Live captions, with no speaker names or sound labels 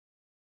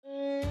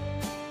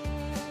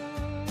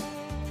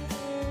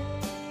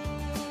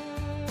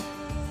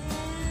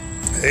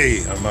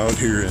Hey, I'm out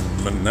here in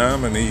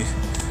Menominee,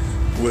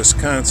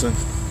 Wisconsin,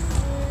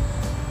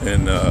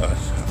 and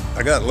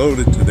I got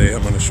loaded today.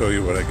 I'm going to show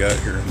you what I got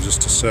here in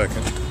just a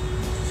second.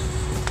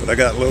 But I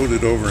got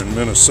loaded over in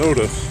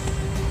Minnesota,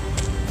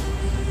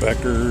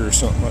 Becker or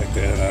something like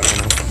that, I don't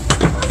know.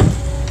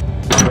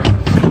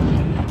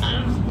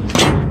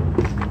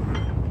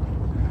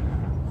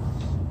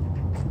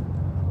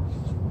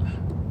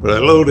 But I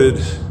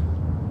loaded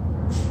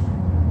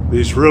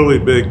these really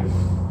big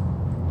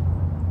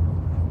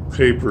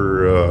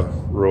paper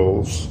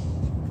rolls.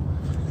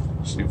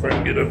 See if I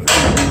can get up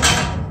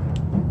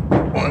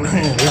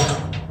one-handed.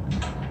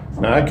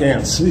 Now I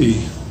can't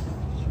see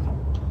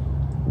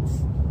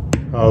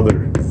how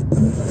they're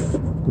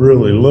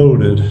really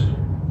loaded.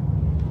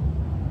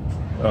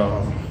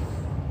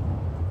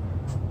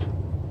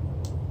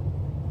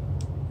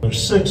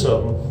 There's 6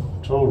 of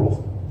them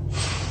total.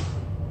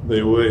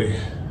 They weigh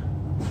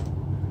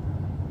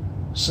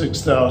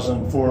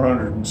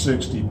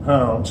 6,460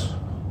 pounds.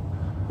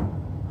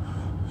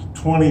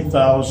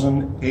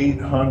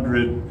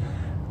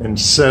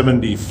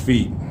 20,870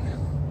 feet.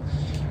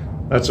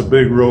 That's a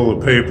big roll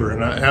of paper,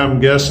 and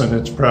I'm guessing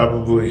it's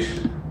probably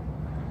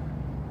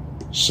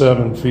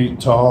 7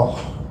 feet tall,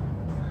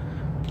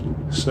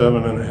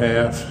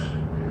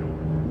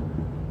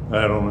 7.5.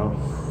 I don't know.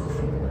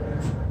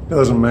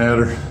 Doesn't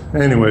matter.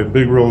 Anyway,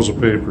 big rolls of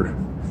paper.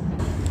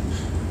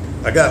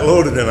 I got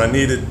loaded and I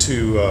needed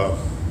to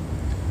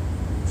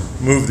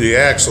move the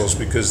axles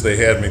because they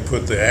had me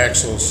put the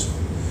axles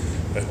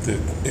at the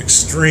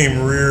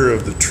extreme rear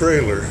of the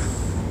trailer.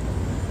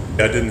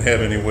 I didn't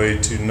have any way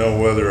to know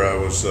whether I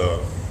was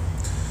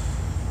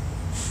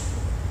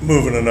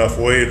moving enough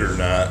weight or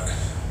not.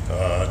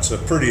 It's a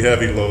pretty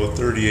heavy load,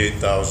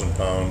 38,000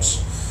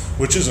 pounds,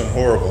 which isn't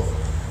horrible,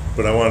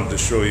 but I wanted to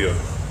show you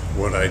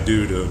what I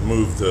do to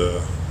move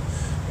the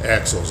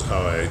axles,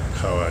 how I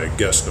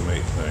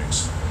guesstimate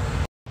things.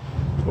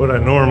 What I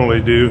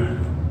normally do,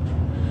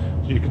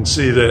 you can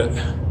see that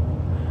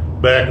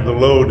back of the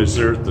load is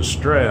there at the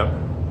strap,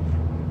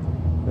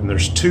 and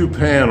there's 2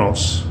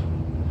 panels.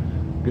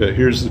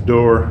 Here's the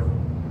door,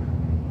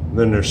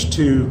 then there's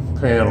 2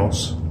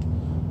 panels,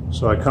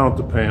 so I count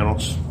the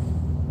panels.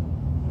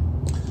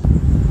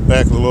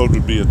 Back of the load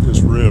would be at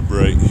this rib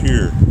right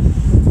here,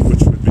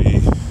 which would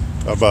be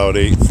about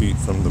 8 feet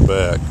from the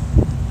back.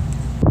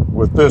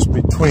 With this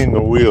between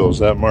the wheels,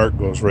 that mark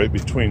goes right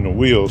between the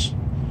wheels,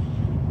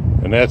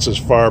 and that's as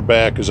far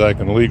back as I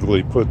can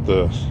legally put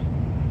the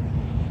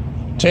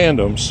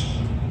tandems.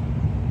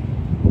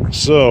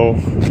 So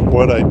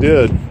what I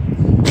did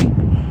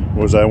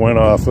was I went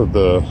off of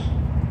the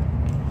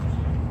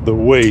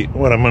weight.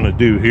 What I'm going to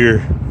do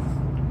here,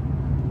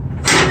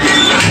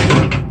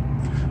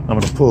 I'm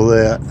going to pull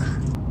that.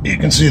 You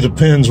can see the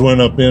pins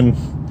went up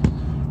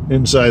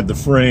inside the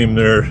frame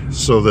there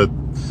so that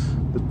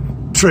the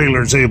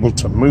trailer's able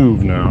to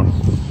move now.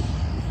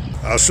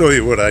 I'll show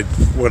you what I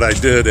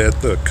did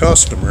at the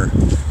customer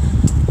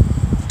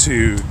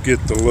to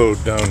get the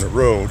load down the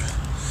road,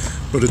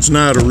 but it's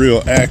not a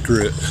real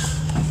accurate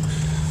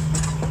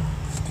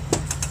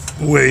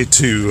way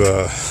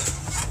to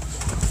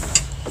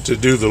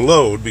do the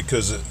load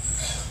because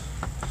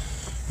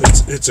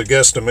it's a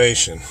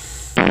guesstimation.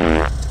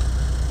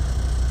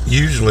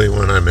 Usually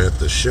when I'm at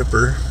the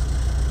shipper,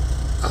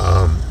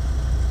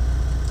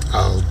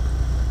 I'll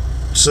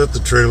set the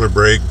trailer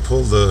brake,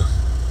 pull the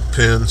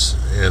pins,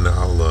 and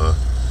I'll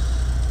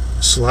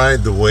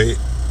slide the weight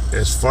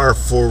as far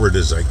forward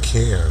as I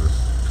can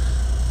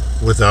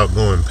without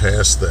going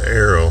past the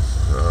arrow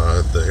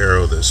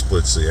that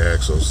splits the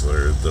axles,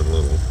 the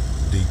little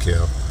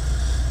decal,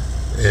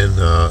 and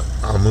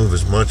I'll move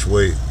as much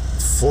weight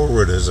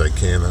forward as I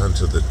can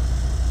onto the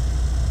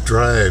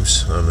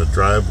drives, on the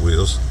drive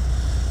wheels,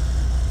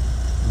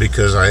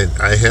 because I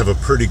have a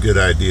pretty good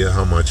idea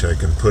how much I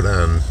can put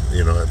on.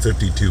 You know, at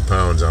 52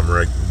 pounds, I'm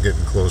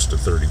getting close to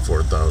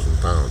 34,000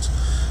 pounds.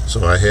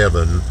 So I have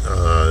a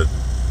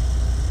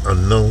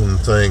known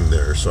thing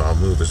there. So I'll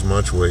move as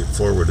much weight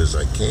forward as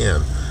I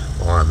can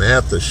while I'm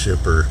at the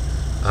shipper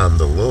on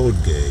the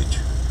load gauge,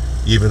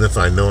 even if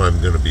I know I'm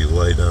going to be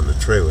light on the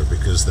trailer,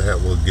 because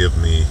that will give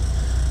me,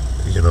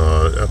 you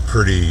know, a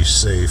pretty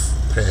safe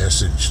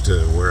passage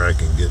to where I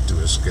can get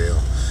to a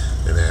scale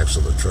and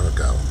axle the truck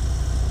out.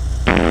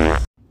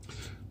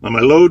 Now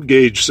my load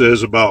gauge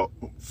says about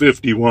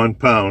 51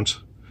 pounds.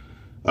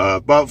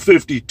 About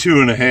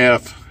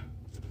 52.5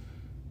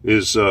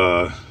 is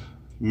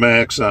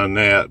max on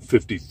that.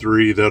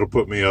 53, that'll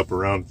put me up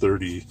around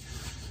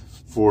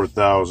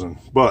 34,000.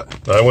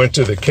 But I went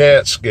to the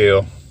cat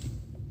scale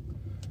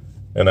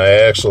and I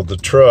axled the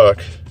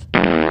truck.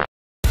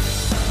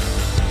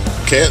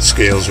 Cat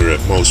scales are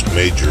at most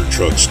major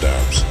truck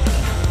stops.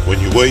 When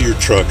you weigh your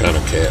truck on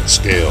a cat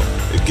scale,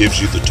 it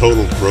gives you the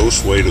total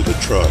gross weight of the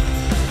truck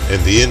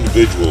and the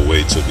individual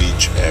weights of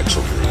each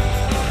axle group.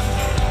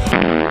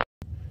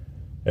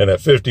 And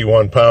at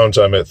 51 pounds,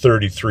 I'm at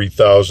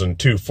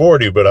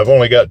 33,240, but I've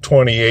only got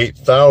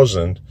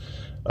 28,000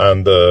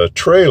 on the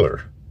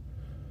trailer.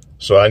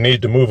 So I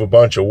need to move a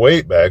bunch of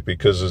weight back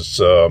because it's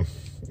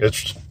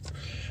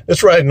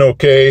it's riding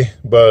okay,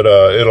 but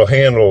it'll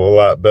handle a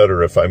lot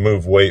better if I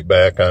move weight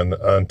back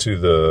onto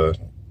the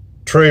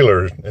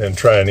trailer and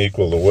try and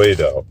equal the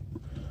weight out.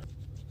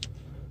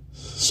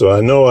 So I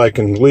know I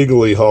can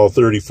legally haul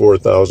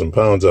 34,000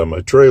 pounds on my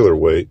trailer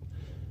weight,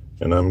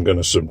 and I'm going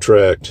to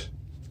subtract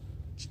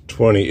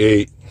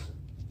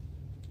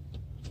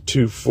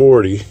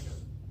 28,240.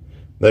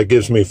 That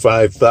gives me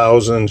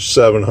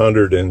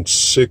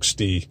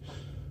 5,760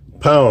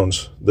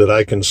 pounds that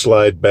I can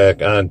slide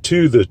back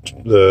onto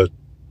the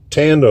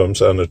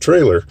tandems on the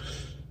trailer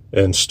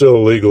and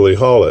still legally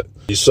haul it.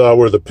 You saw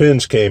where the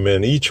pins came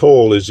in. Each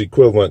hole is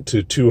equivalent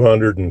to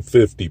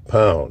 250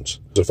 pounds.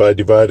 If I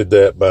divided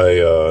that by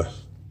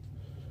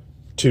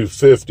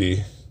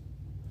 250,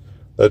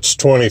 that's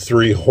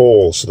 23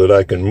 holes that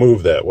I can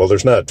move that. Well,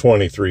 there's not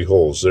 23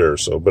 holes there,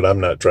 but I'm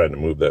not trying to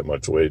move that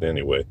much weight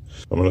anyway.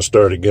 I'm going to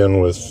start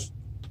again with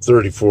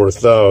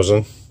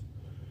 34,000,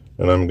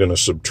 and I'm going to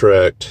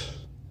subtract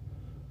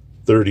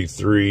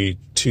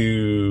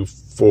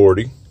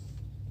 33,240.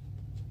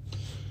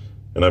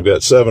 And I've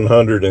got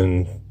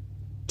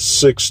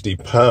 760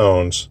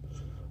 pounds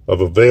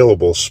of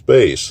available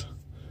space.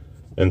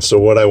 And so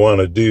what I want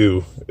to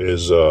do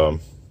is I'm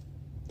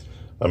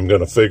going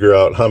to figure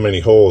out how many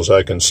holes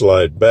I can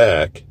slide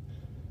back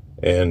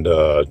and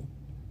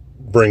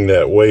bring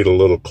that weight a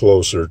little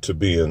closer to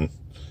being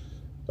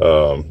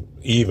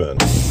even.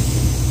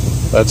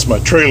 That's my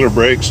trailer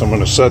brakes. I'm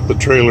going to set the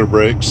trailer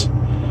brakes.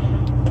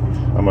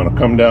 I'm going to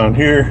come down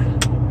here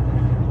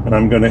and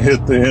I'm going to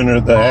hit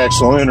the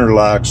axle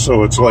interlock,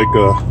 so it's like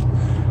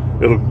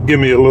it'll give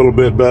me a little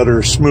bit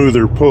better,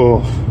 smoother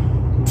pull.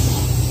 I'm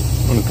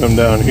going to come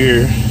down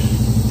here,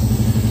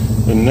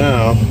 and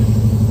now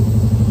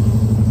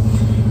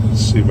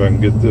let's see if I can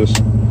get this,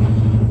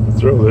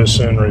 throw this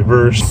in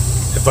reverse.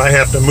 If I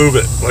have to move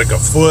it like a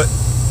foot,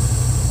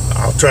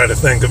 I'll try to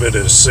think of it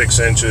as 6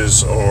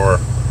 inches,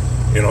 or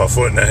a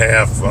foot and a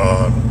half.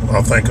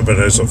 I'll think of it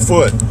as a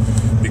foot,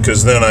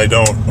 because then I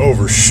don't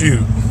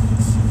overshoot.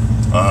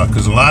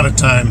 Because a lot of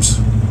times,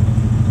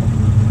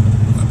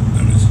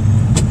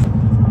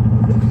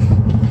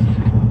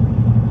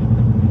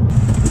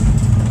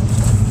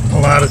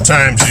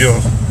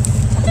 you'll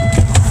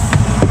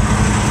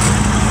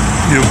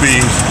be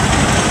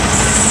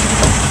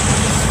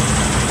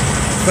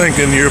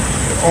thinking you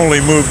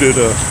only moved it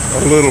a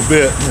little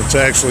bit, and it's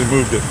actually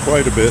moved it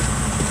quite a bit.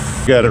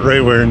 Got it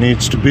right where it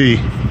needs to be.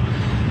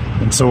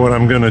 And so what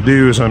I'm going to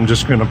do is I'm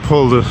just going to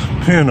pull the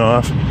pin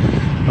off.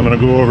 I'm going to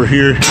go over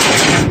here,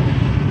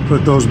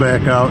 put those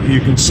back out.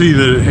 You can see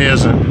that it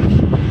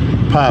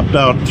hasn't popped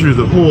out through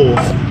the hole,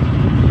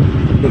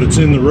 but it's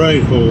in the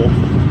right hole.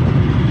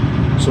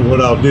 So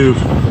what I'll do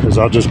is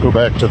I'll just go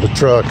back to the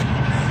truck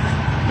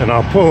and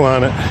I'll pull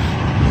on it,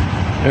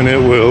 and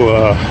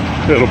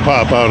it'll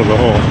pop out of the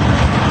hole.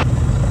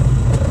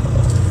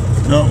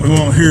 No, we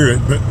won't hear it,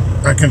 but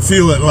I can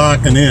feel it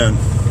locking in,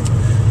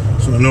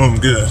 so I know I'm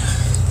good.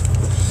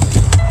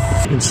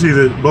 You can see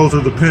that both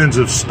of the pins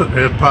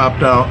have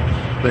popped out.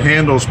 The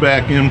handle's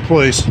back in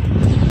place,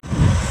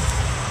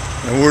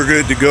 and we're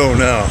good to go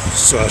now.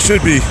 So I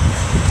should be,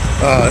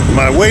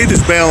 my weight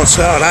is balanced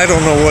out. I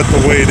don't know what the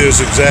weight is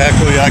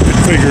exactly. I could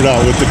figure it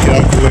out with the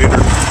calculator,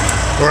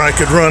 or I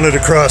could run it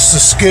across the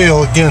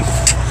scale again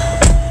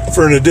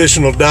for an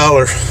additional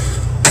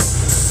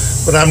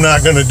 $1. But I'm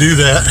not going to do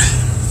that,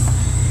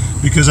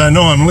 because I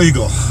know I'm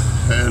legal,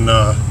 and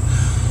I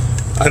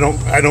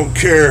don't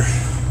care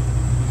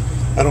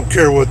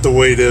what the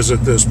weight is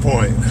at this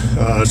point,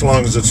 as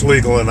long as it's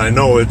legal and I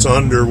know it's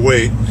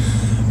underweight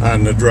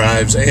on the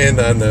drives and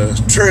on the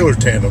trailer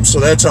tandem. So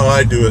that's how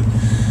I do it.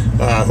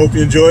 Hope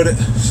you enjoyed it.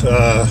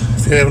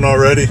 If you haven't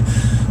already,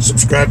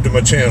 subscribe to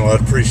my channel.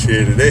 I'd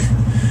appreciate it.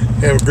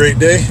 Have a great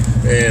day,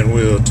 and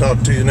we'll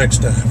talk to you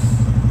next time.